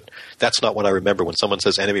fine, but that's not what I remember. When someone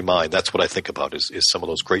says enemy mine, that's what I think about is some of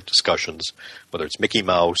those great discussions, whether it's Mickey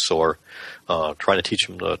Mouse or trying to teach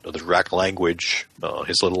him the Drac language,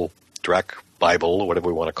 his little Drac Bible, or whatever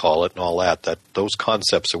we want to call it, and all that those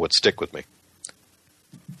concepts are what stick with me.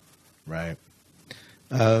 Right.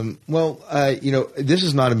 This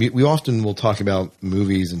is not we often will talk about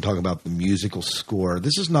movies and talk about the musical score.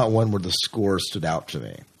 This is not one where the score stood out to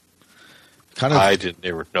me. I didn't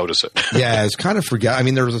ever notice it. Yeah, it's kind of I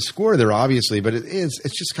mean, there was a score there, obviously, but it's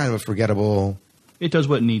just kind of a forgettable. It does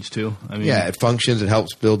what it needs to. I mean, yeah, it functions. It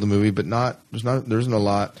helps build the movie, but there isn't a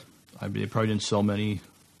lot. I mean, they probably didn't sell many,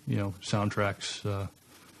 soundtracks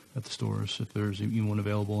at the stores if there's even one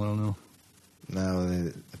available. I don't know.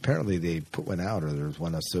 No, apparently they put one out, or there's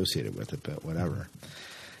one associated with it, but whatever.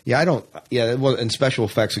 Yeah, I don't. Yeah, well, and special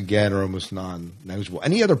effects again are almost non-negligible.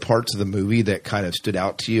 Any other parts of the movie that kind of stood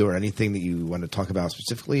out to you, or anything that you want to talk about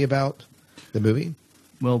specifically about the movie?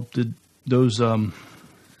 Well, did those? I want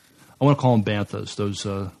to call them banthas.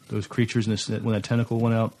 Those creatures when that tentacle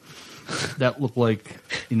went out, that looked like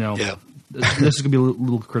Yeah. This is gonna be a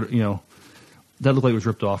little that looked like it was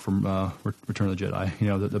ripped off from Return of the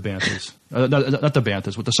Jedi. The banthas, not the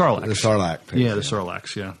banthas, with the Sarlacc. The Sarlacc. Yeah, the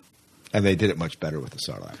Sarlaccs. Yeah. And they did it much better with the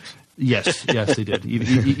Sarlaccs. Yes, they did.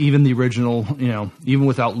 Even the original, even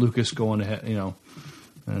without Lucas going ahead,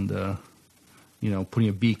 and putting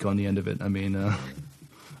a beak on the end of it. I mean,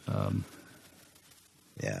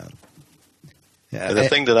 yeah. Yeah, and the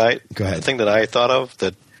thing that I thought of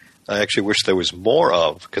that I actually wish there was more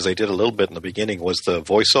of, because they did a little bit in the beginning, was the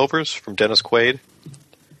voiceovers from Dennis Quaid,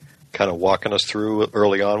 kind of walking us through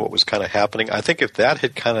early on what was kind of happening. I think if that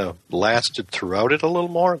had kind of lasted throughout it a little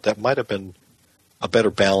more, that might have been a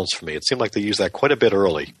better balance for me. It seemed like they used that quite a bit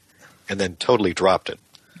early and then totally dropped it.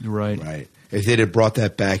 Right. If they'd have brought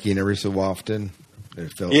that back in every so often,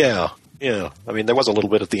 it felt... Yeah. I mean, there was a little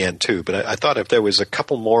bit at the end too, but I thought if there was a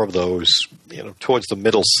couple more of those, towards the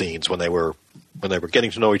middle scenes when they were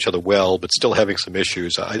getting to know each other well, but still having some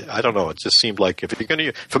issues. I don't know. It just seemed like if you're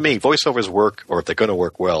going to, for me, voiceovers work, or if they're going to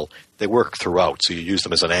work well, they work throughout. So you use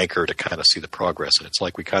them as an anchor to kind of see the progress. And it's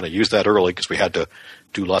like we kind of used that early because we had to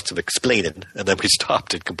do lots of explaining, and then we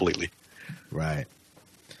stopped it completely. Right.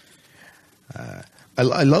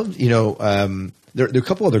 I love, there are a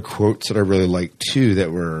couple other quotes that I really liked too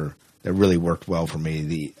that really worked well for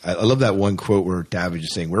me. I love that one quote where David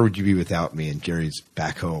is saying, "Where would you be without me?" And Jerry's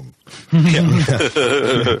back home.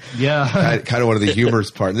 Yeah. Kind of one of the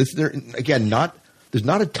humorous part. There's not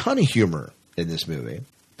a ton of humor in this movie,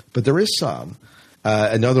 but there is some.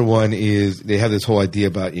 Another one is they have this whole idea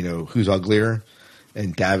about, who's uglier,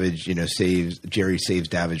 and Jerry saves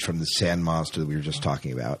David from the sand monster that we were just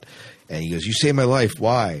talking about. And he goes, "You saved my life.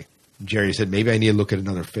 Why?" Jerry said, "Maybe I need to look at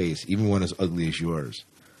another face, even one as ugly as yours."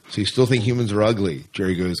 "So you still think humans are ugly?"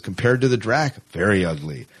 Jerry goes, "Compared to the Drac, very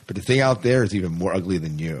ugly. But the thing out there is even more ugly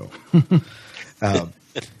than you." But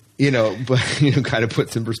kind of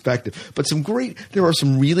puts in perspective. But there are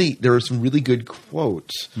some really good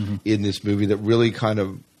quotes in this movie that really kind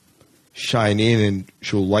of shine in and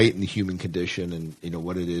show light in the human condition and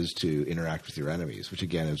what it is to interact with your enemies, which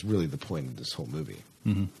again is really the point of this whole movie.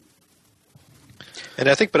 Mm-hmm. And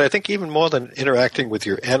I think even more than interacting with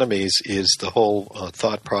your enemies is the whole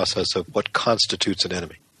thought process of what constitutes an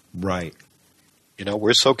enemy. Right.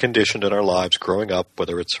 We're so conditioned in our lives growing up,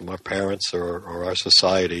 whether it's from our parents or our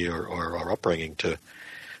society or our upbringing, to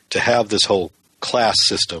have this whole class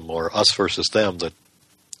system or us versus them that,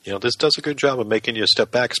 this does a good job of making you step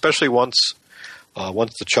back, especially once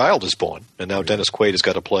the child is born. And now Dennis Quaid has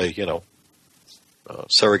got to play,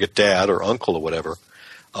 surrogate dad or uncle or whatever.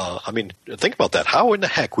 Think about that. How in the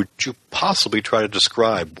heck would you possibly try to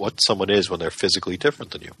describe what someone is when they're physically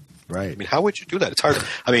different than you? Right. How would you do that? It's hard.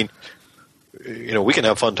 We can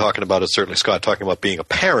have fun talking about it, certainly, Scott, talking about being a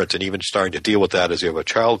parent and even starting to deal with that as you have a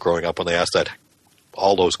child growing up when they ask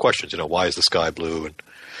all those questions, why is the sky blue and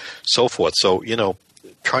so forth. So,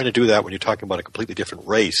 trying to do that when you're talking about a completely different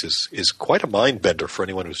race is quite a mind bender for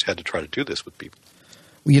anyone who's had to try to do this with people.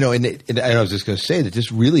 And I was just going to say that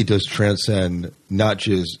this really does transcend not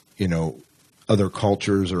just, other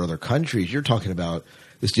cultures or other countries. You're talking about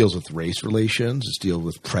this deals with race relations. This deals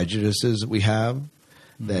with prejudices that we have,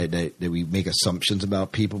 that we make assumptions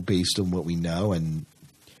about people based on what we know. And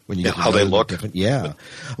when you get to how they look. Yeah.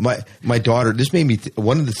 My daughter, this made me,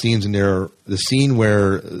 one of the scenes in there, the scene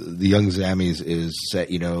where the young Zammies is,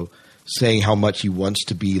 saying how much he wants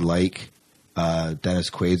to be like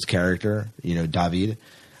Dennis Quaid's character, David,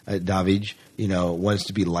 wants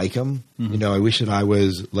to be like him. Mm-hmm. I wish that I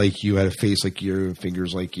was like you, had a face like you,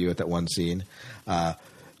 fingers like you at that one scene. I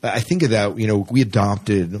think of that, we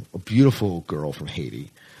adopted a beautiful girl from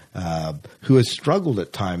Haiti who has struggled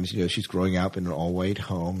at times. She's growing up in an all-white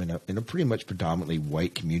home in a pretty much predominantly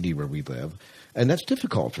white community where we live. And that's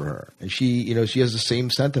difficult for her. And she has the same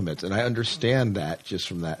sentiments. And I understand that just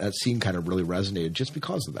from that. That scene kind of really resonated just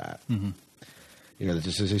because of that. Mm-hmm. That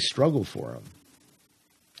this is a struggle for him.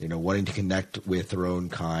 Wanting to connect with their own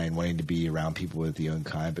kind, wanting to be around people with their own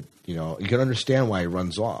kind. But, you can understand why he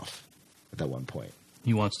runs off at that one point.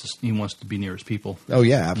 He wants to be near his people. Oh,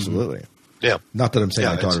 yeah, absolutely. Mm-hmm. Yeah. Not that I'm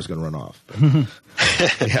saying my daughter's going to run off.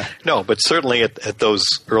 But yeah. No, but certainly at those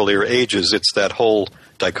earlier ages, it's that whole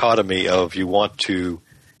dichotomy of you want to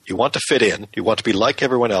fit in, you want to be like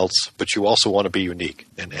everyone else, but you also want to be unique.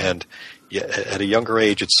 And at a younger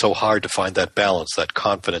age, it's so hard to find that balance, that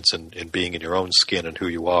confidence in being in your own skin and who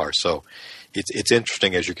you are. So it's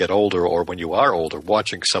interesting as you get older, or when you are older,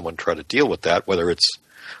 watching someone try to deal with that, whether it's,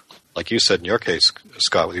 like you said in your case,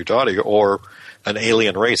 Scott, with your daughter, or an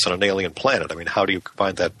alien race on an alien planet. How do you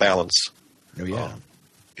find that balance? Oh, yeah.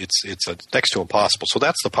 It's next to impossible. So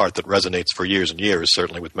that's the part that resonates for years and years,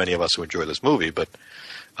 certainly with many of us who enjoy this movie. But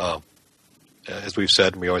as we've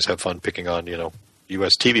said, and we always have fun picking on,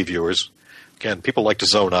 U.S. TV viewers. Again, people like to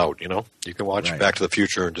zone out, You can watch Back to the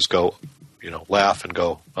Future and just go, laugh and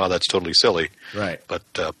go, oh, that's totally silly. Right. But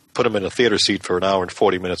put them in a theater seat for an hour and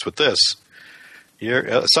 40 minutes with this.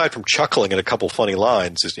 Aside from chuckling at a couple funny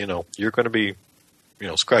lines, you're going to be,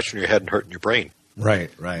 scratching your head and hurting your brain. Right.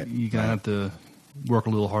 You're going to have to work a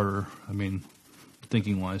little harder.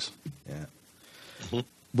 thinking wise. Yeah. Mm-hmm.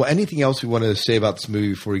 Well, anything else we want to say about this movie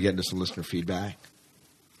before we get into some listener feedback?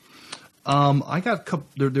 I got a couple.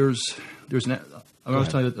 There's an. I was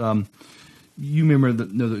telling you, you remember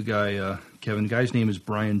the guy, Kevin. The guy's name is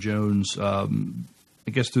Brian Jones. I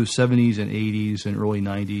guess through the 70s and 80s and early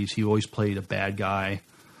 90s, he always played a bad guy,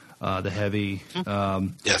 the heavy.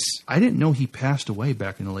 Yes. I didn't know he passed away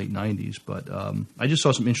back in the late 90s, but I just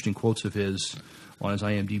saw some interesting quotes of his on his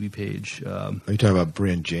IMDb page. Are you talking about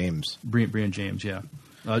Brian James? Brian James, yeah.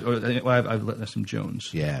 I've let him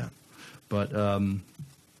Jones. Yeah. But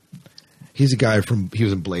he's a guy he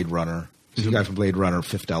was in Blade Runner. He's a guy from Blade Runner,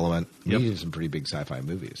 Fifth Element. Yep. He did some pretty big sci-fi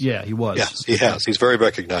movies. Yeah, he was. Yes, he has. He's very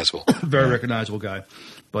recognizable. Very recognizable guy.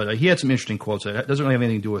 But he had some interesting quotes. It doesn't really have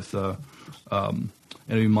anything to do with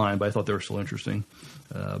any of mine, but I thought they were still interesting.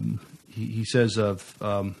 He says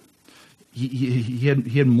he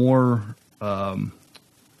had more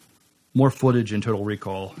footage in Total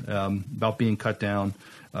Recall about being cut down.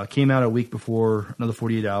 Came out a week before another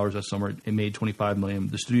 48 hours that summer. It made $25 million.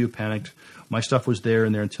 The studio panicked. My stuff was there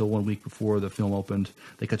until 1 week before the film opened.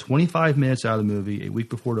 They cut 25 minutes out of the movie a week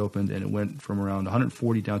before it opened, and it went from around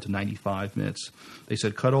 140 down to 95 minutes. They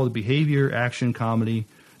said, cut all the behavior, action, comedy,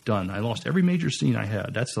 done. I lost every major scene I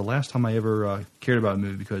had. That's the last time I ever cared about a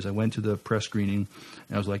movie because I went to the press screening,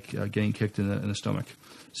 and I was like getting kicked in the stomach.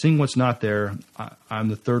 Seeing what's not there, I'm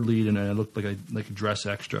the third lead, and I looked like a dress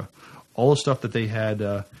extra. All the stuff that they had,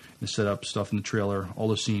 the setup stuff in the trailer, all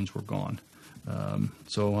the scenes were gone.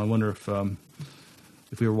 So I wonder if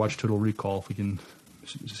we ever watch Total Recall,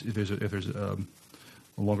 if there's a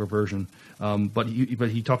longer version. But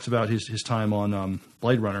he talks about his time on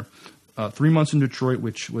Blade Runner. 3 months in Detroit,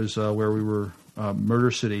 which was where we were,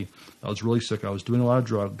 Murder City. I was really sick. I was doing a lot of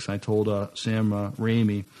drugs. I told Sam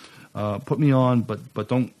Raimi, put me on, but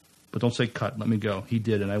don't say cut. Let me go. He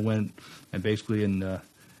did, and I went and basically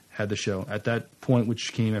had the show. At that point,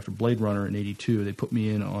 which came after Blade Runner in 82, they put me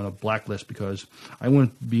in on a blacklist because I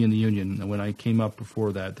wouldn't be in the union. And when I came up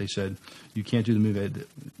before that, they said, you can't do the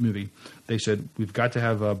movie. They said, we've got to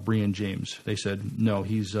have Brian James. They said, no,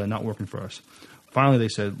 he's not working for us. Finally, they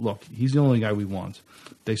said, look, he's the only guy we want.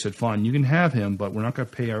 They said, fine, you can have him, but we're not going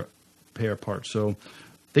to pay our part. So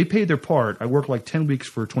they paid their part. I worked like 10 weeks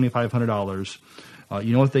for $2,500.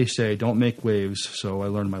 You know what they say, don't make waves. So I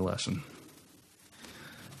learned my lesson.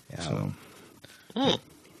 Yeah. So,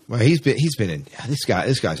 well, he's been in this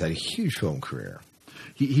guy's had a huge film career.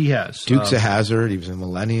 He has Dukes of Hazzard. He was in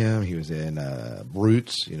Millennium. He was in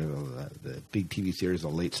Roots. The big TV series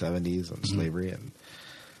of the late '70s on slavery and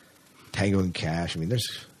Tango and Cash. I mean,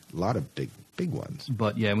 there's a lot of big ones.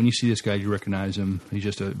 But yeah, when you see this guy, you recognize him. He's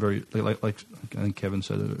just a very like I think Kevin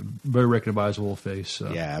said, a very recognizable face.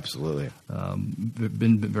 Yeah, absolutely.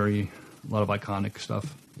 Been a lot of iconic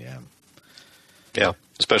stuff. Yeah. Yeah,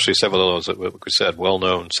 especially several of those, like we said,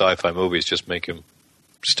 well-known sci-fi movies just make him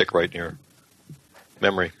stick right in your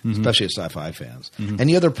memory. Mm-hmm. Especially as sci-fi fans. Mm-hmm.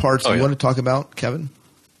 Any other parts you want to talk about, Kevin?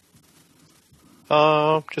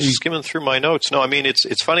 Just skimming through my notes. No, I mean,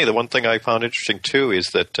 it's funny. The one thing I found interesting, too, is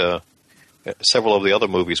that several of the other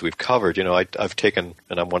movies we've covered, I've taken,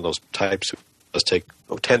 and I'm one of those types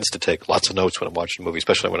who tends to take lots of notes when I'm watching a movie,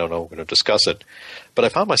 especially when I know we're going to discuss it. But I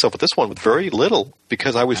found myself with this one with very little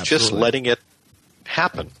because I was just letting it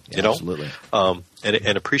happen, Absolutely.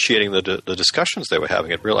 And appreciating the discussions they were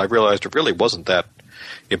having. I realized it really wasn't that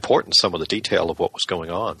important, some of the detail of what was going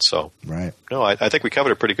on. So, right. No, I think we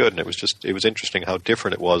covered it pretty good, and it was interesting how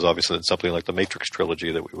different it was, obviously, than something like the Matrix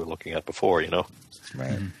trilogy that we were looking at before, Right.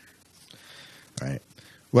 Mm-hmm. Right.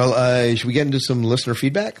 Well, should we get into some listener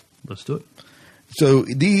feedback? Let's do it. So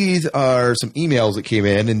these are some emails that came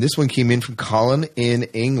in, and this one came in from Colin in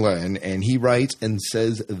England, and he writes and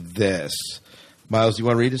says this. Miles, do you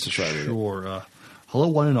want to read this? Sure. Hello,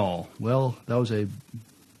 one and all. Well, that was a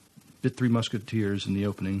bit Three Musketeers in the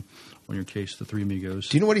opening on your case, The Three Amigos.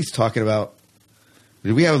 Do you know what he's talking about?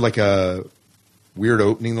 Did we have like a weird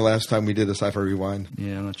opening the last time we did a Sci-Fi Rewind?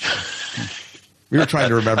 Yeah, I'm not sure. We were trying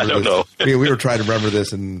to remember this. I don't know. we were trying to remember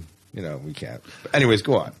this, and, we can't. But anyways,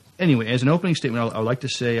 go on. Anyway, as an opening statement, I would like to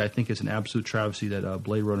say I think it's an absolute travesty that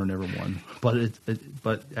Blade Runner never won. But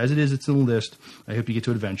but as it is, it's in the list. I hope you get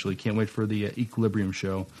to it eventually. Can't wait for the Equilibrium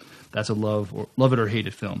show. That's a love it or hate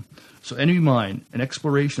it film. So Enemy Mine, an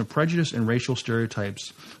exploration of prejudice and racial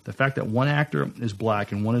stereotypes. The fact that one actor is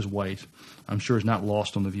black and one is white, I'm sure is not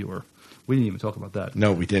lost on the viewer. We didn't even talk about that.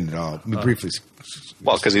 No, we didn't at all. We briefly.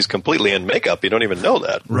 Well, because he's completely in makeup. You don't even know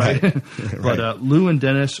that. Right. Right. But Lou and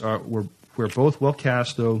Dennis were both well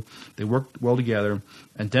cast, though. They worked well together.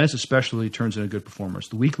 And Dennis especially turns in a good performance.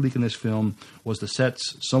 The weak link in this film was the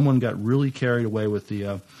sets. Someone got really carried away with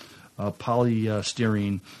the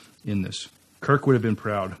polystyrene in this. Kirk would have been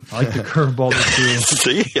proud. I like the curveball they threw.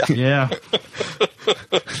 See? Yeah.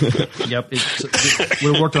 Yep. It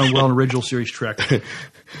would have worked on well in original series Trek.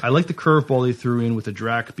 I like the curveball they threw in with the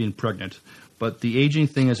Drac being pregnant, but the aging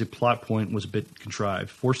thing as a plot point was a bit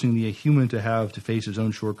contrived, forcing the human to face his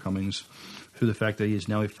own shortcomings through the fact that he is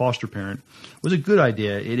now a foster parent was a good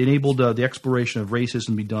idea. It enabled the exploration of racism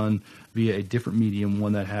to be done via a different medium,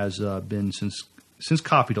 one that has been since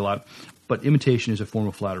copied a lot. But imitation is a form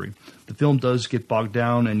of flattery. The film does get bogged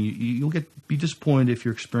down, and you'll be disappointed if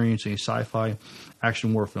you're experiencing a sci-fi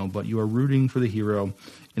action war film, but you are rooting for the hero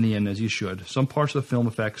in the end, as you should. Some parts of the film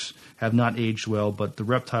effects have not aged well, but the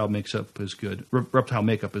reptile makeup is good.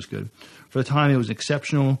 For the time, it was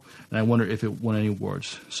exceptional, and I wonder if it won any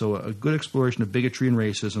awards. So a good exploration of bigotry and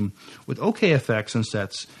racism with okay effects and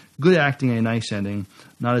sets, good acting and a nice ending,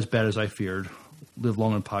 not as bad as I feared. Live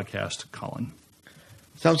long on podcast, Colin.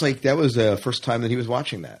 Sounds like that was the first time that he was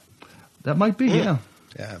watching that. That might be, yeah.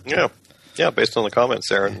 Yeah, based on the comments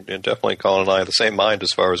there, and definitely Colin and I have the same mind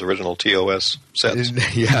as far as original TOS sets.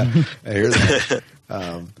 Yeah, I hear that.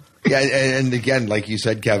 And again, like you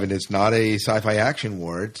said, Kevin, it's not a sci-fi action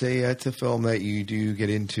war. It's a film that you do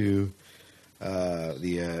get into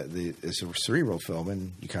it's a cerebral film,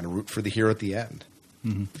 and you kind of root for the hero at the end.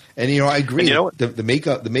 Mm-hmm. And I agree. The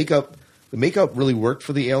makeup really worked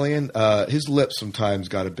for the alien. His lips sometimes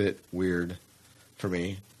got a bit weird for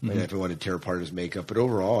me. Mm-hmm. If I wanted to tear apart his makeup, but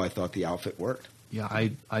overall, I thought the outfit worked. Yeah,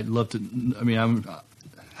 I'd love to. I mean,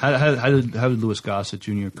 how did Louis Gossett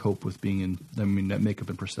Jr. cope with being in? I mean, that makeup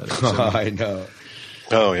and prosthetics. So, I know.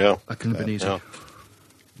 Oh yeah, that couldn't have been easy.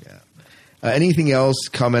 Yeah. Anything else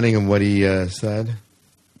commenting on what he said?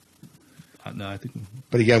 No, I think.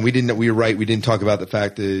 But again, we were right. We didn't talk about the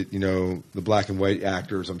fact that the black and white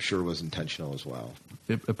actors. I'm sure was intentional as well.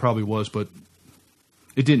 It probably was, but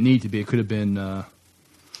it didn't need to be. It could have been. I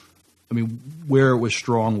mean, where it was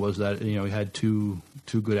strong was that he had two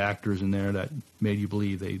good actors in there that made you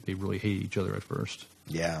believe they really hate each other at first.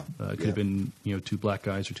 Yeah, it could have been two black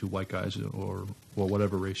guys or two white guys or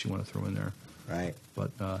whatever race you want to throw in there. Right.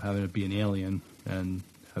 But having it be an alien and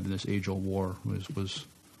having this age-old war was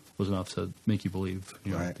enough to make you believe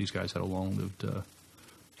right. These guys had a long-lived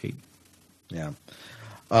hate. Yeah.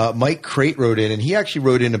 Mike Crate wrote in, and he actually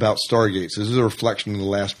wrote in about Stargate. So this is a reflection of the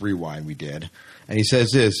last rewind we did, and he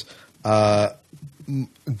says this.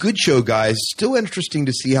 Good show, guys. Still interesting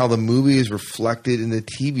to see how the movie is reflected in the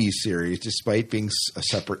TV series, despite being a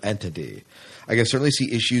separate entity. I can certainly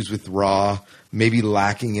see issues with Raw, maybe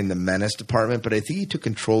lacking in the menace department, but I think he took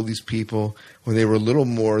control of these people when they were little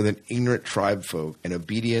more than ignorant tribe folk, and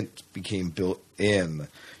obedience became built in.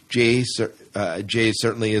 Jay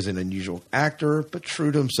certainly is an unusual actor, but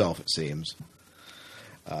true to himself, it seems.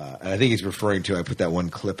 And I think he's referring to, I put that one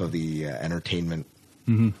clip of the entertainment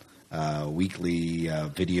weekly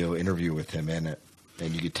video interview with him in it,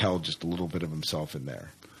 and you could tell just a little bit of himself in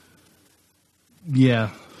there.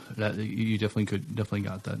 Yeah, you definitely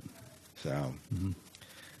got that. So,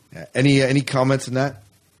 any comments on that,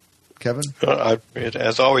 Kevin?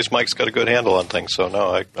 As always, Mike's got a good handle on things, so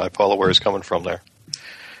no, I follow where he's coming from there.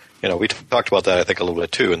 We talked about that, I think, a little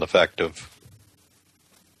bit too, in the fact of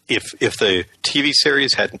if the TV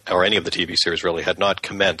series or any of the TV series really had not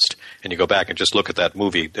commenced, and you go back and just look at that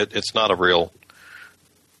movie, it's not a real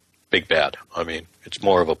big bad. I mean, it's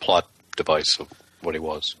more of a plot device of what he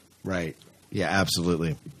was. Right. Yeah,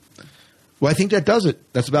 absolutely. Well, I think that does it.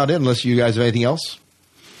 That's about it, unless you guys have anything else.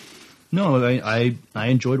 No, I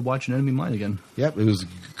enjoyed watching Enemy Mine again. Yep, it was a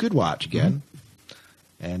good watch again.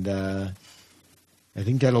 Mm-hmm. And I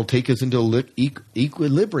think that'll take us into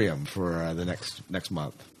equilibrium for the next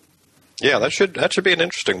month. Yeah, that should be an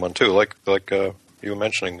interesting one too. Like you were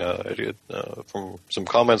mentioning from some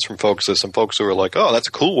comments from folks. There's some folks who are like, "Oh, that's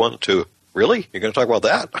a cool one too." Really, you're going to talk about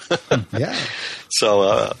that? Yeah.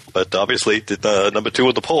 So, but obviously, number 2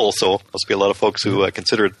 of the poll. So, must be a lot of folks who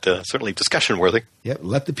consider it certainly discussion worthy. Yeah,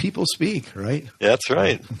 let the people speak, right? Yeah, that's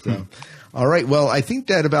right. So, all right. Well, I think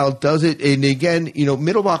that about does it. And again,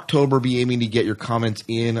 middle of October, be aiming to get your comments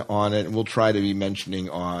in on it, and we'll try to be mentioning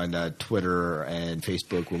on Twitter and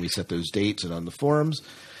Facebook when we set those dates and on the forums.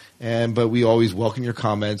 But we always welcome your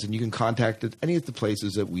comments, and you can contact any of the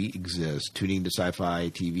places that we exist, tuning to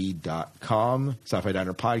SciFiTV.com,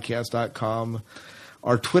 SciFiDinerPodcast.com,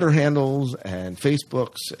 our Twitter handles and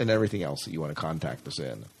Facebooks, and everything else that you want to contact us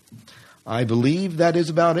in. I believe that is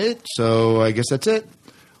about it, so I guess that's it.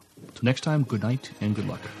 Till next time, good night and good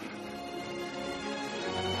luck.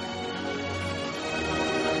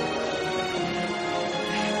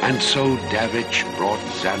 And so Davich brought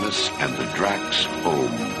Xanus and the Drax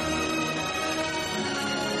home.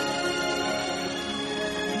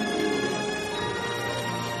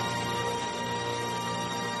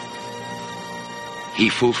 he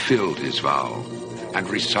fulfilled his vow and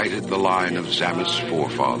recited the line of Zamis'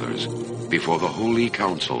 forefathers before the Holy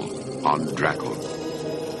Council on Draco.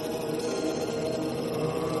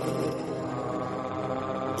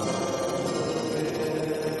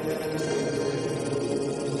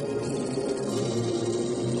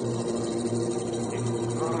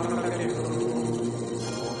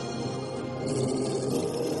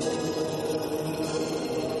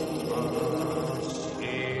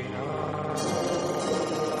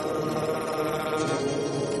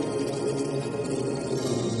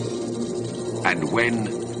 And when,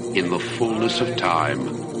 in the fullness of time,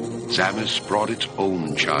 Zamis brought its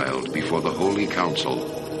own child before the Holy Council,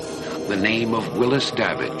 the name of Willis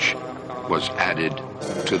Davich was added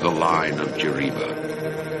to the line of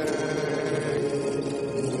Jeriba.